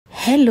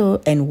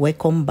Hello and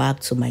welcome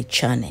back to my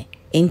channel.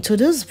 In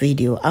today's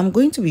video, I'm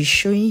going to be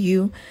showing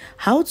you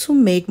how to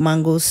make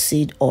mango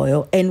seed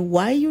oil and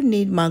why you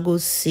need mango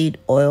seed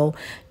oil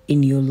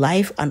in your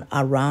life and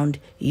around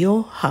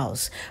your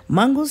house.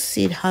 Mango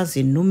seed has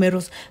a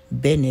numerous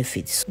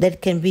benefits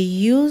that can be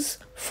used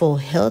for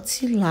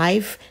healthy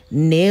life,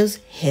 nails,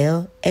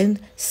 hair, and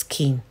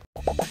skin.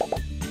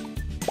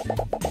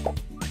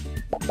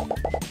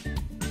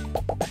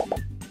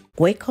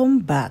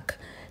 Welcome back.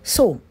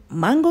 So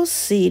mango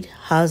seed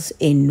has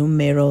a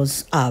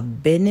numerous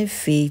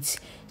benefits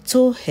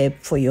to help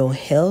for your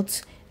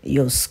health,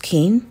 your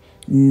skin,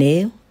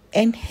 nail,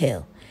 and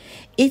hair.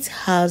 It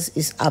has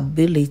its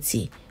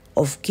ability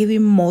of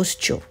giving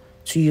moisture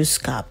to your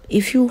scalp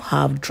if you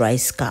have dry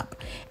scalp.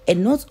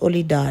 And not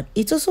only that,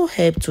 it also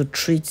helps to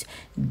treat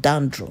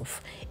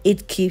dandruff.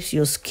 It keeps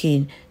your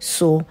skin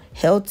so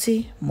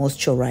healthy,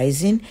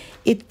 moisturizing.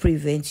 It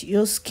prevents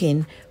your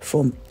skin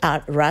from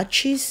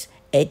rashes,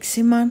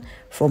 eczema,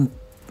 from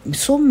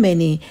so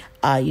many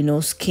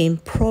skin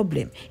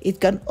problem. It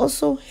can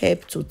also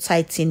help to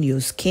tighten your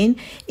skin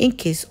in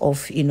case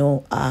of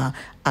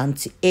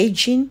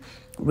anti-aging,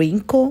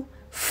 wrinkle,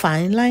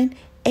 fine line,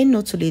 and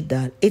not only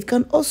that, it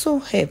can also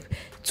help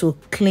to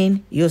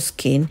clean your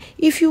skin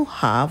if you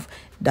have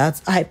that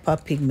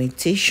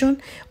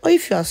hyperpigmentation or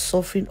if you are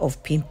suffering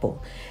of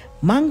pimple.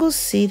 Mango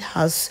seed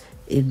has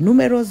a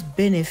numerous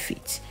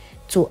benefits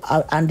to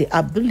and the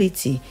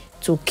ability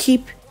to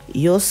keep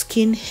your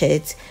skin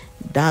health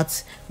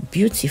that's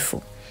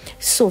beautiful.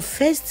 So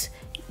first,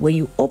 when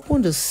you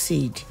open the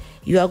seed,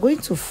 you are going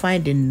to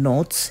find the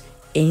nuts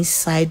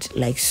inside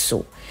like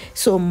so.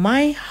 So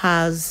mine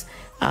has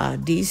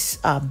this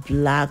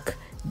black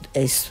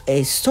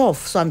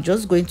stuff, so I'm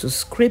just going to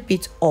scrape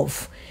it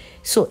off.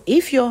 So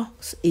if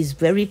yours is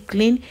very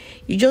clean,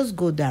 you just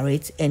go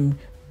direct and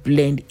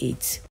blend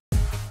it.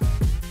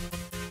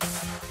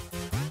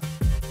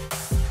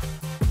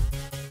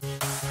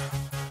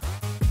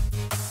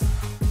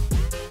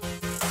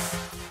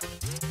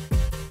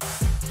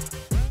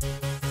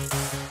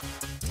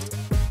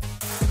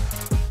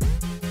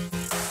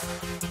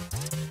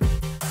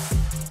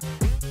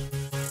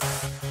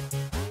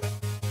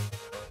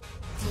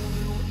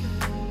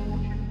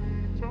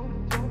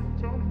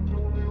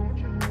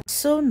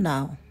 So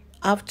now,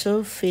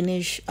 after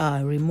finish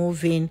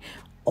removing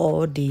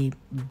all the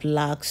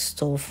black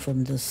stuff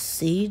from the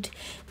seed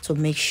to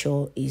make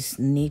sure it's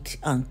neat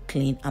and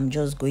clean, I'm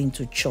just going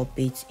to chop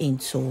it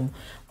into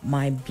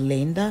my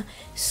blender.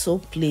 So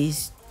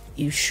please,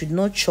 you should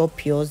not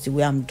chop yours the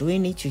way I'm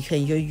doing it. You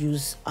can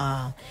use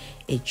a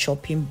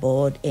chopping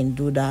board and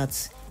do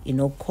that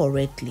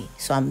correctly.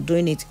 So I'm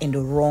doing it in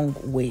the wrong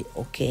way,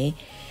 okay?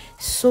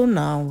 So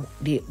now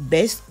the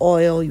best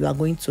oil you are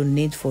going to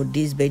need for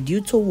this, but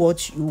due to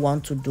what you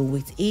want to do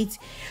with it,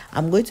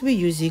 I'm going to be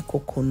using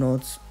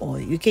coconut oil.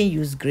 You can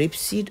use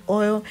grapeseed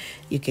oil,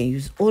 you can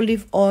use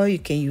olive oil, you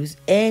can use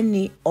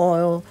any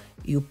oil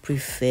you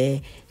prefer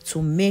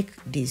to make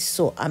this.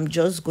 So I'm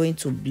just going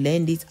to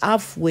blend it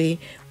halfway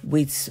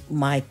with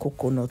my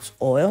coconut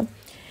oil.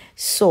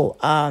 So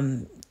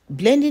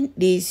blending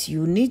this,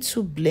 you need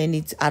to blend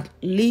it at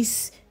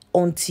least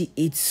until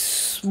it's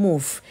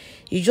smooth.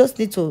 You just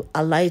need to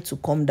allow it to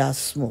come that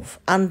smooth.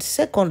 And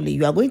secondly,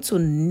 you are going to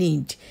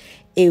need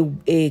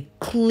a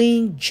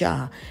clean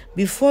jar.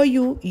 Before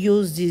you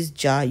use this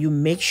jar, you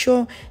make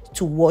sure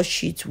to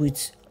wash it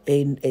with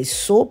a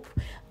soap,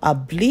 a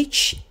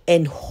bleach,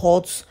 and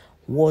hot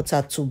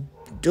water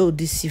to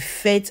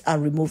disinfect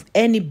and remove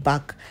any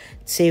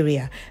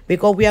bacteria,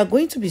 because we are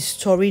going to be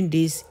storing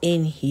this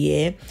in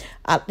here.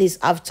 At least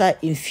after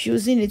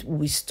infusing it,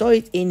 we store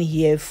it in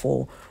here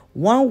for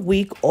 1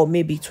 week or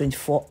maybe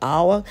 24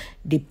 hours,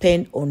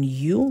 depend on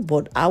you,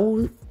 but I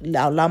will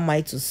allow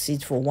mine to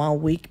sit for 1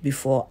 week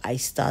before I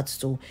start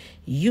to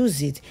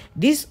use it.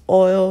 This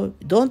oil,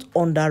 don't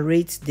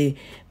underrate the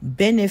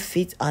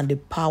benefit and the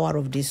power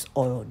of this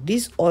oil.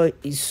 This oil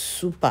is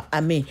super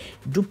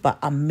duper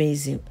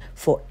amazing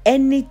for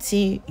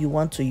anything you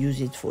want to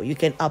use it for. You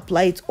can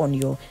apply it on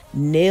your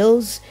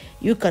nails,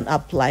 you can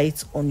apply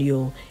it on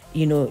your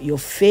your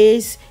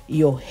face,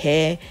 your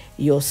hair,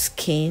 your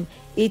skin.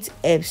 It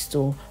helps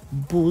to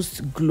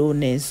boost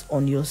glowness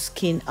on your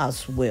skin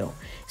as well.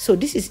 So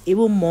this is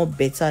even more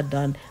better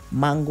than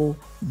mango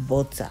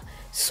butter.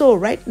 So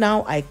right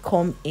now I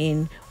come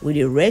in with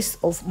the rest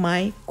of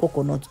my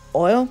coconut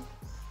oil.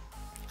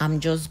 I'm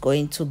just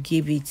going to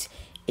give it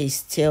a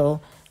stir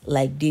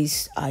like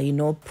this,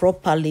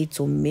 properly,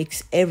 to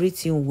mix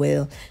everything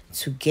well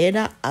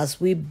together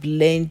as we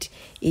blend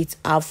it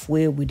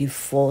halfway with the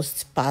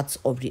first part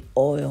of the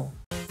oil.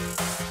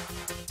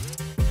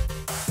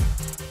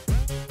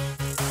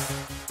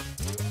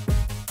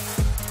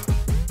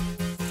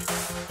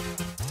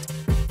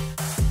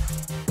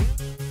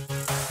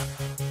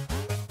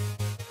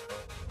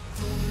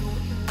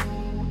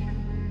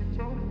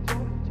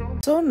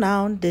 So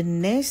now the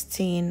next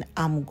thing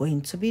I'm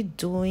going to be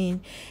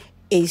doing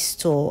is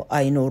to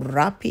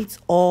wrap it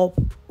up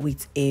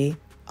with a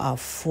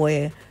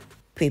foil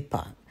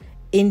paper.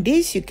 in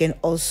this, you can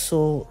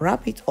also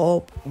wrap it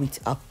up with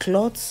a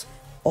cloth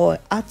or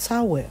a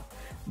towel,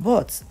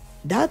 but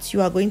that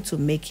you are going to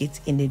make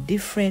it in a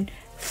different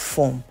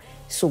form.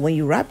 So when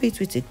you wrap it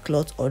with a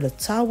cloth or the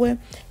towel,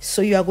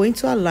 so you are going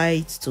to allow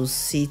it to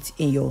sit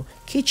in your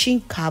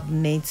kitchen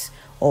cabinet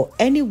or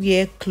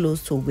anywhere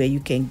close to where you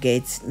can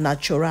get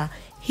natural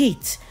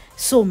heat.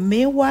 So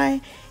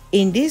meanwhile,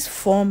 in this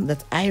form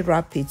that I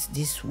wrap it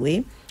this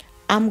way,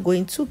 I'm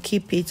going to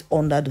keep it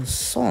under the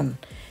sun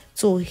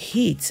to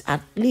heat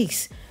at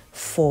least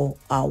for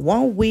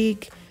 1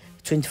 week,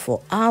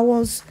 24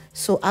 hours.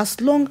 So as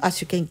long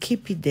as you can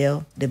keep it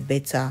there, the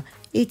better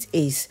it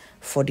is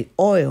for the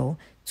oil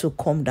to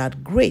come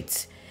that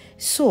great.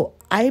 So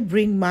I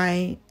bring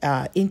my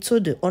into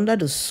the under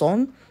the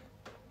sun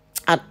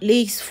at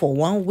least for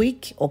 1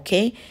 week.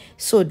 Okay,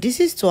 so this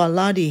is to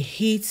allow the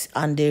heat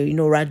and the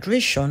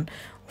radiation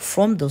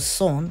from the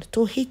sun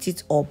to heat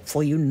it up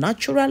for you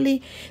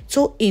naturally,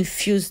 to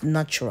infuse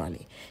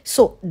naturally.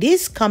 So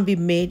this can be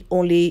made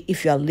only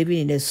if you are living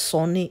in a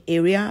sunny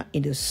area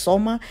in the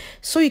summer.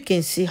 So you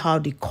can see how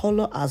the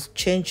color has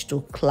changed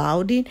to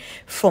clouding,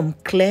 from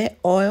clear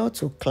oil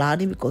to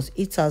clouding, because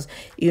it has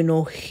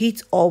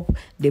heat up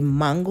the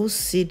mango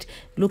seed.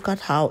 Look at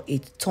how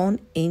it turned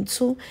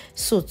into.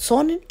 So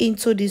turning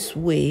into this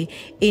way,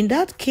 in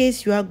that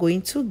case, you are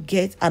going to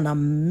get an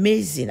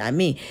amazing,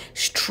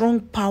 strong,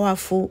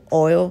 powerful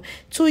oil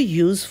to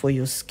use for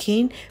your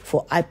skin,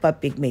 for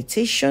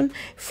hyperpigmentation,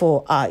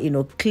 for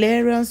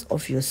clearance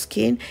of your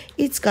skin.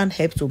 It can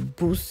help to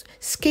boost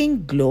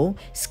skin glow,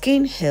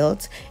 skin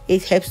health.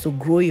 It helps to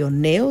grow your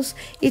nails.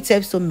 It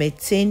helps to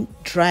maintain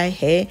dry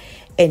hair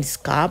and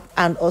scalp,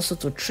 and also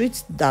to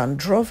treat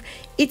dandruff.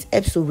 It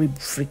helps to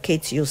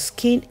lubricate your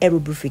skin and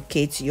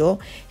lubricate your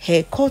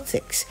hair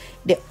cortex.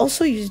 They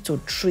also use it to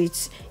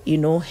treat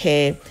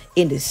hair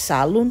in the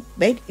salon,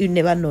 but you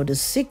never know the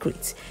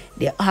secret.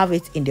 They have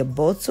it in the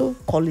bottle,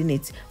 calling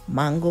it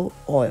mango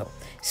oil.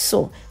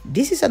 So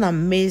this is an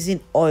amazing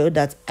oil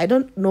that I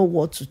don't know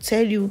what to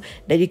tell you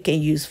that you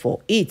can use for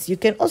it. You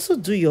can also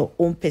do your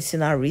own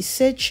personal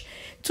research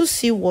to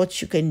see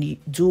what you can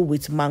do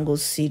with mango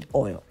seed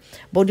oil.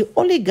 But the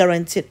only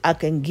guarantee I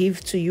can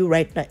give to you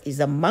right now is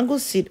that mango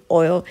seed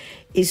oil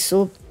is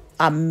so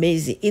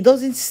amazing. It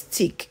doesn't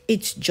stick.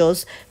 It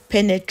just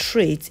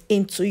penetrates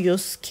into your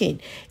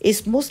skin.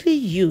 It's mostly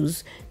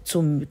used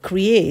to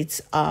create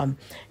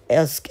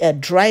a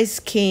dry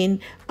skin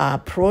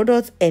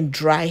product and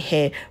dry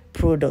hair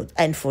product,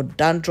 and for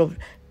dandruff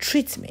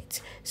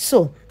treatment.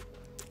 So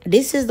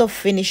this is the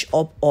finish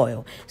up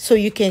oil. So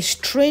you can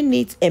strain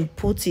it and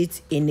put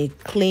it in a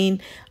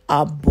clean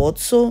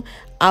bottle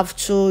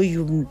after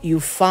you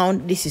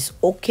found this is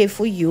okay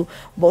for you.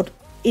 But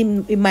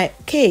in my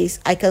case,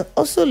 I can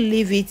also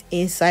leave it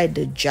inside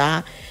the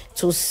jar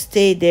to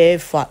stay there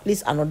for at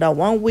least another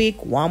 1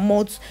 week, 1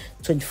 month,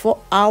 24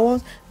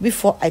 hours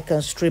before I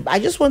can strip. I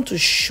just want to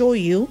show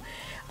you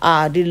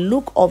the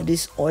look of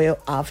this oil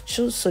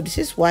after. So this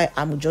is why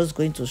I'm just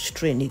going to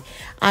strain it,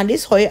 and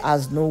this oil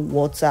has no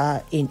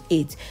water in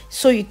it,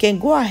 so you can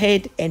go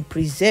ahead and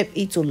preserve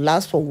it to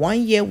last for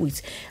 1 year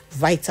with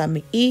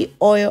vitamin E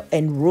oil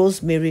and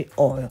rosemary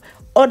oil.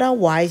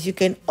 Otherwise, you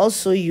can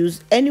also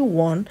use any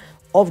one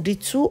of the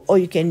two, or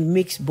you can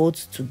mix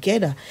both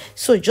together.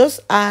 So just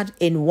add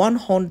in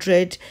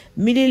 100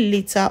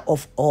 milliliter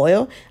of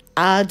oil,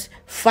 add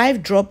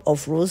 5 drops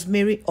of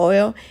rosemary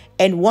oil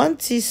and 1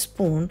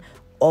 teaspoon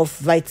of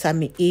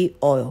vitamin E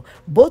oil.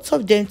 Both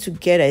of them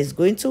together is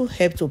going to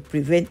help to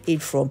prevent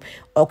it from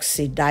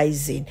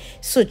oxidizing.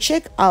 So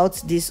check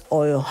out this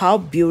oil, how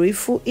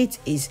beautiful it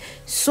is.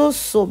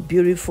 So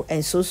beautiful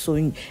and so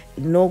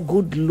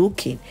good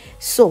looking.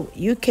 So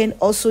you can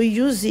also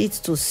use it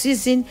to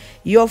season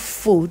your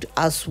food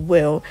as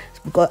well,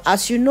 because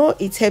as you know,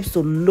 it helps to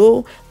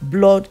low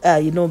blood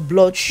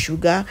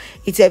sugar.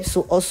 It helps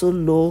to also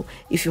low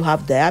if you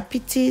have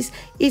diabetes.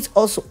 It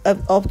also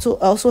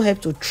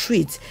help to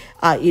treat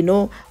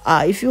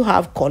if you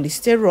have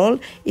cholesterol.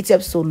 It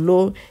helps to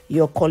low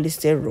your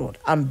cholesterol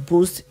and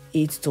boost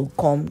it to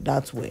come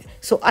that way.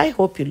 So I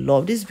hope you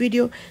love this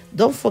video.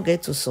 Don't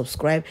forget to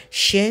subscribe,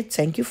 share.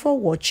 Thank you for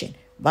watching.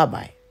 Bye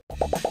bye.